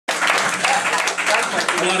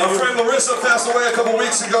Our friend Larissa passed away a couple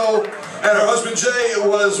weeks ago, and her husband Jay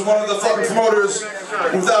was one of the fucking promoters,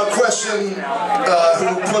 without question, who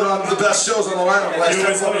put on the best shows on the lineup the last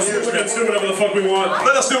 10 fucking years. Let's do whatever the fuck we want.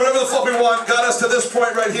 Let us do whatever the fuck we want. Got us to this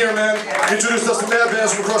point right here, man. Introduced us to mad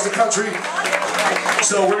bands from across the country.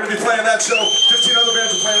 So we're going to be playing that show. 15 other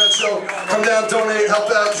bands are playing that show. Come down, donate,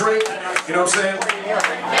 help out, drink. You know what I'm saying?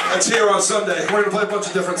 That's here on Sunday. We're going to play a bunch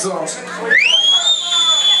of different songs.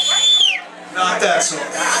 Not that song.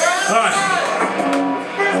 Alright.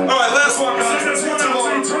 Alright, last one, guys. This one out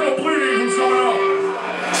to Eternal Bleeding, who's coming up.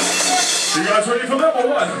 You guys ready for them or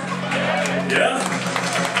what? Yeah?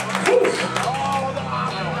 Woo.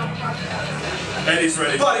 Eddie's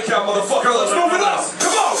ready. Body count, motherfucker. Let's move it up.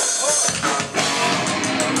 Come on.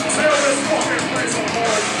 Tear this fucking place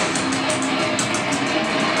apart.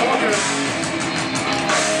 Okay.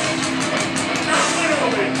 Not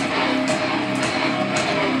literally.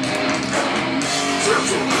 We're